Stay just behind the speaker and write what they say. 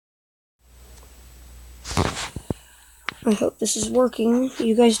I hope this is working.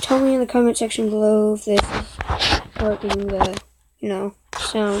 You guys tell me in the comment section below if this is working, the,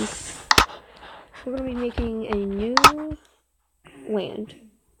 sound. We're going to be making a new land.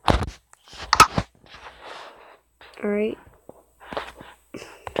 Alright.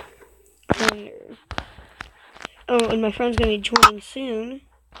 Oh, and my friend's going to be joining soon.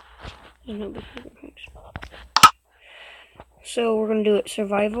 So we're going to do it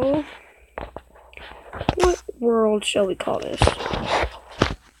survival. What world shall we call this?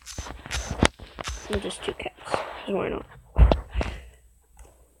 We'll just do cats, because why not?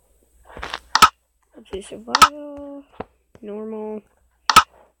 Let's do survival, normal.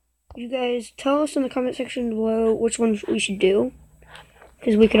 You guys tell us in the comment section below which ones we should do,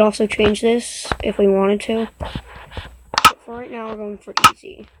 because we could also change this if we wanted to. But for right now, we're going for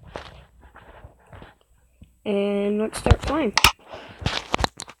easy. And let's start flying.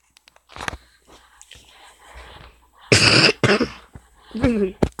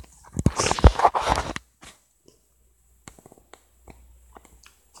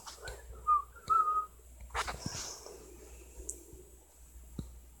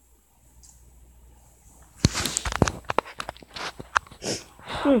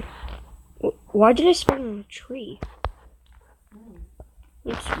 Why did I spawn on a tree?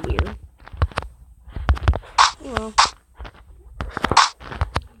 That's weird. Well,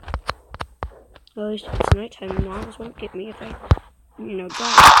 at least if it's nighttime, mobs won't get me if I, die.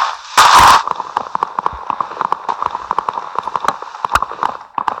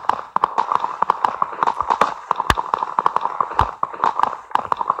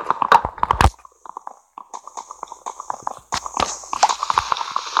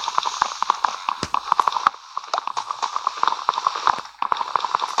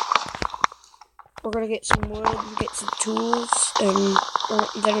 We're gonna get some wood, get some tools, and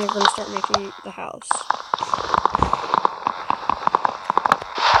then we're gonna start making the house.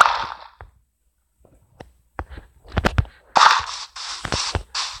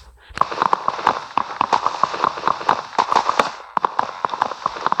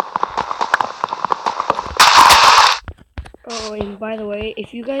 Oh, and by the way,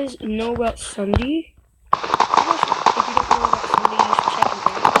 if you guys know about Sunday, if you don't know about Sunday, you should check him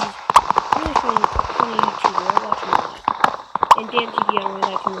out. He's really funny YouTuber. I watch him a lot. And Dan TV, I really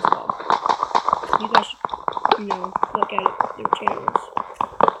like him as well. You guys should, look at their channels.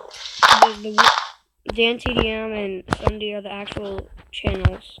 The Dan TDM and Sunday are the actual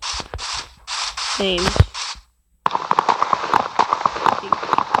channels names.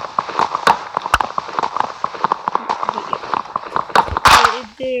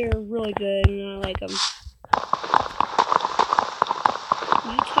 They're really good, and I like them. You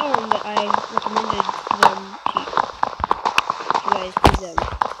tell them that I recommended them to you guys do them.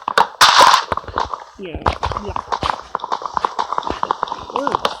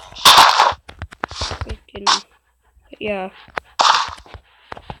 Yeah.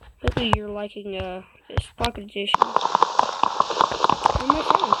 Hopefully you're liking this pocket edition. Oh my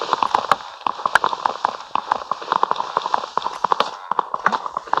god.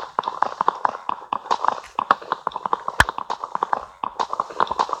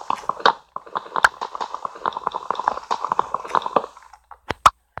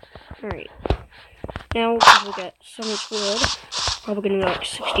 Alright. Now, because we got so much wood, probably gonna go like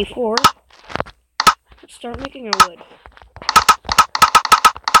 64. Let's start making our wood.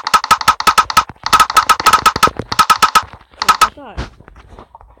 Like I thought.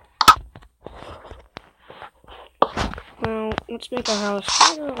 Now, let's make our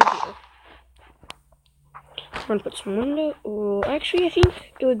house right over here. We're gonna put some window. Oh, actually, I think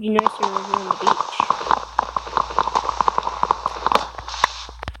it would be nicer over here on the beach.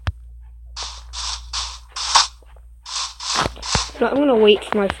 I'm gonna wait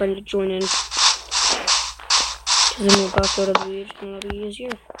for my friend to join in, because then we'll both go to the beach and it'll be easier.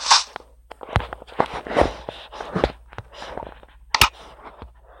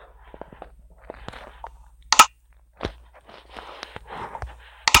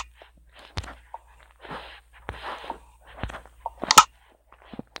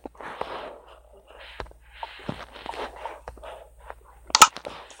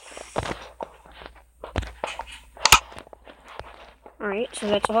 Alright, so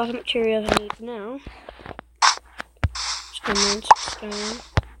that's all the materials I need now. Just gonna mine some stone.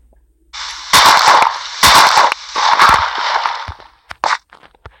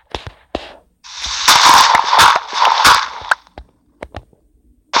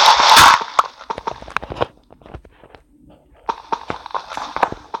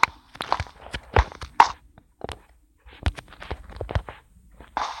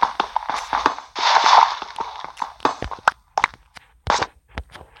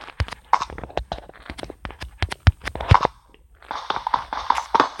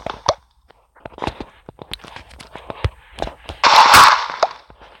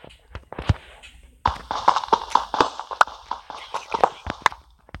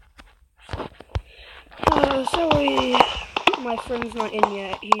 friend's not in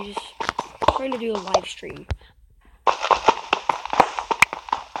yet. He's trying to do a live stream.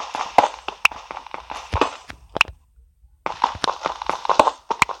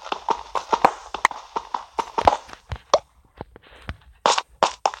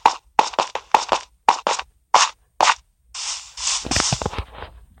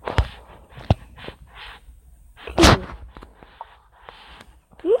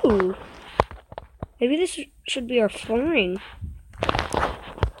 Ooh. Maybe this should be our flooring.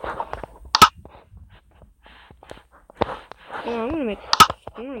 Oh, I'm gonna make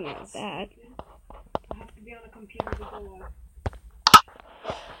flooring out of that. I have to be on a computer to go on.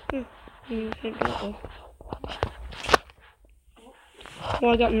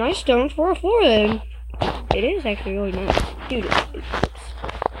 Well, I got nice stones for a floor then. It is actually really nice. Dude, it looks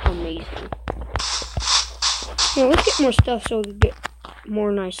amazing. Now let's get more stuff so we can get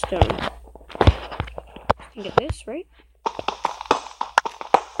more nice stone. You can get this, right?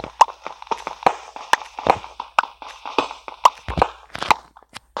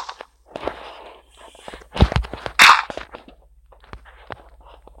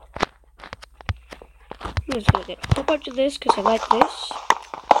 I'm just gonna get a whole bunch of this because I like this.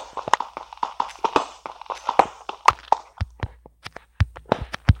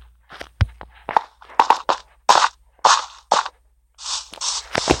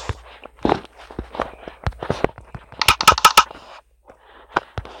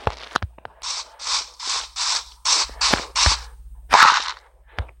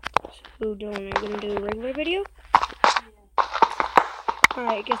 So, Dylan, are you gonna do a regular video?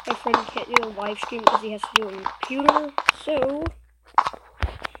 Alright, I guess my friend can't do a live stream because he has to do it on a computer, so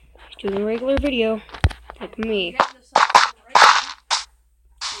he's doing a regular video, like me.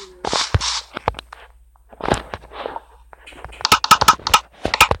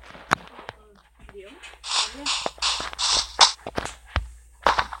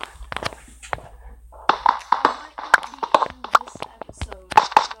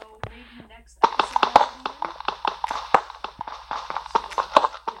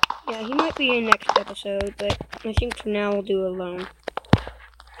 Yeah, he might be in next episode, but I think for now we'll do it alone. I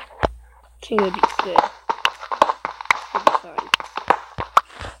think it would be good. It'll be fine.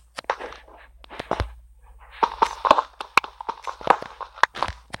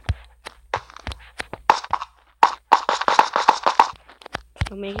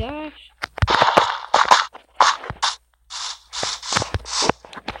 Oh my gosh.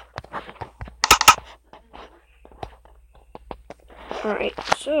 Alright,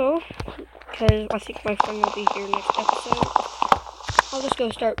 so, because I think my friend will be here next episode, I'll just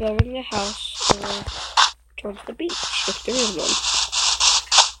go start building the house towards the beach, if there is one.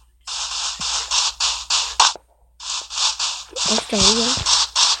 I'll start one.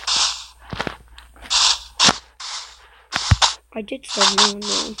 I did start a new one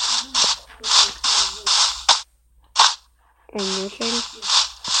though. On your thing?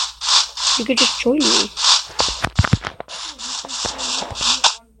 You could just join me.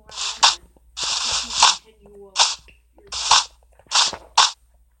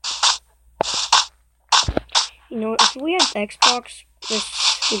 You know, if we had Xbox, this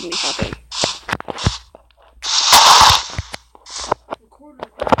wouldn't be happening.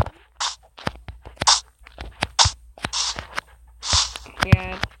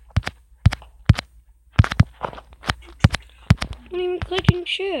 Yeah. I'm not even clicking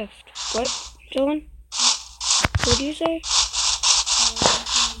shift. What, Dylan? What do you say?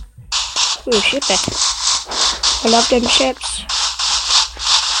 Ooh, ship it. I love them ships.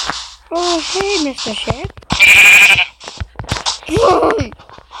 Oh, hey, Mr. Ship.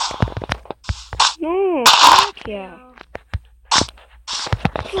 No, fuck yeah.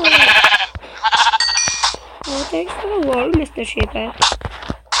 Oh, thanks for the wall, Mr. Sheephead.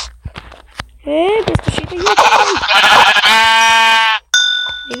 Hey, Mr. Sheephead, you can.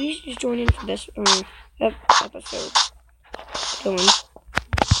 Maybe you should just join in for this episode. Dylan.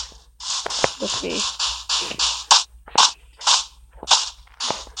 With me.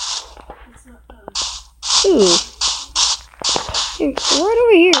 Ooh. Right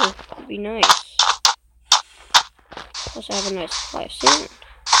over here would be nice. Plus I have a nice supply of sand.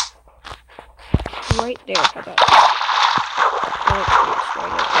 Right there, how about that? Right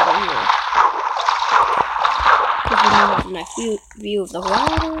over here. Because we have a nice view of the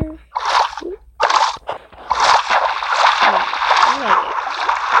water. I like it.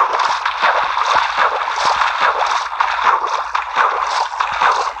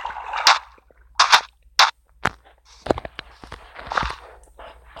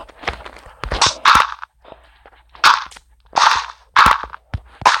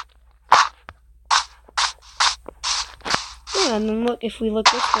 Yeah, and then look, if we look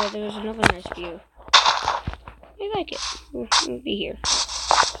this way, there's another nice view. I like it. We'll be here.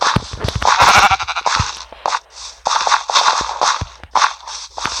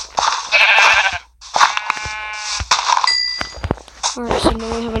 Alright, so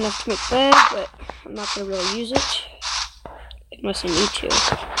now we have enough to make bed, but I'm not going to really use it. Unless I need to.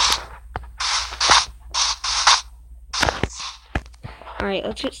 Alright,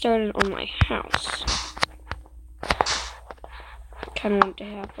 let's get started on my house. Kind of want to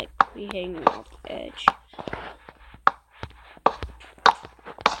have, like, be hanging off the edge.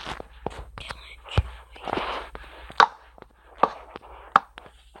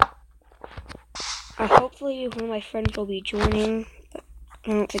 Hopefully one of my friends will be joining, but I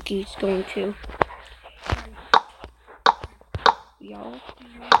don't think he's going to. Y'all?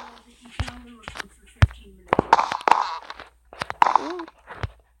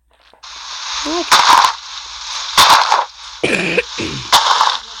 Oh.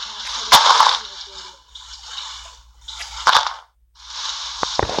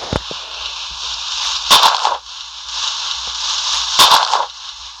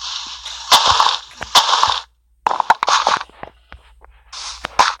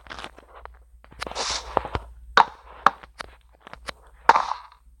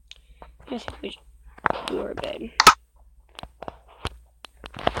 I think we should do our bed.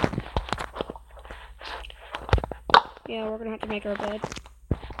 Yeah, we're gonna have to make our bed.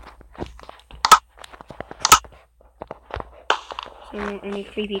 So I don't want any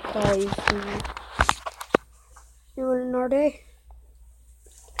creepy crawlies ruining our day.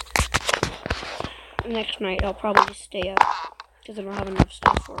 Next night, I'll probably just stay up because I don't have enough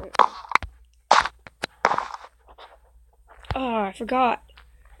stuff for it. Oh, I forgot.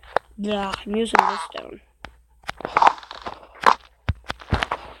 Blah, I'm using this stone.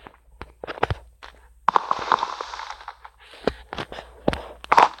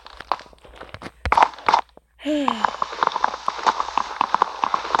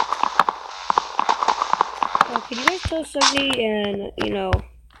 Could you guys tell somebody and, you know,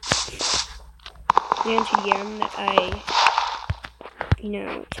 Nancy DM that I, you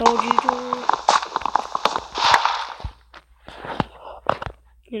know, told you to,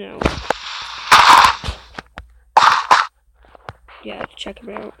 you know, yeah, to check them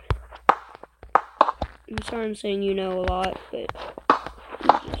out. I'm sorry I'm saying you know a lot, but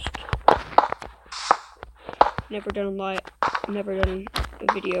I'm just never done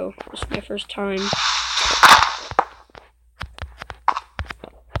a video. This is my first time.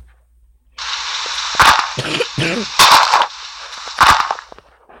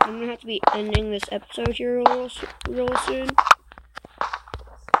 I'm gonna have to be ending this episode here real soon,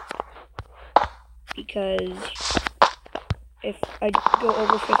 because if I go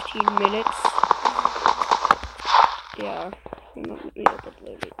over 15 minutes, yeah, I'm not gonna be able to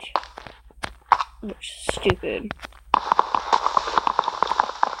upload it, which is stupid.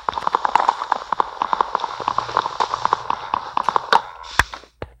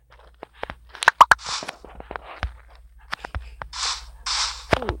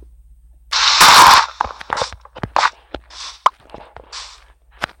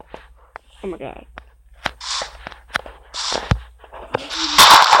 Oh my god.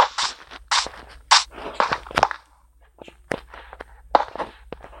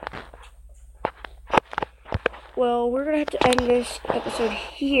 Well, we're gonna have to end this episode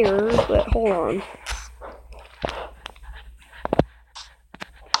here, but hold on.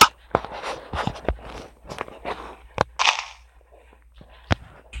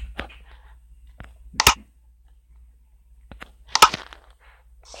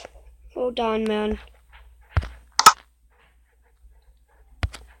 Hold on, man.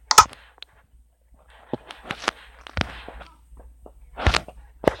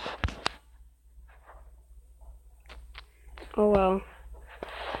 Oh well.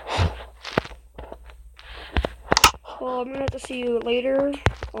 Well, I'm gonna have to see you later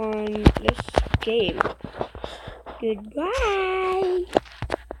on this game. Goodbye!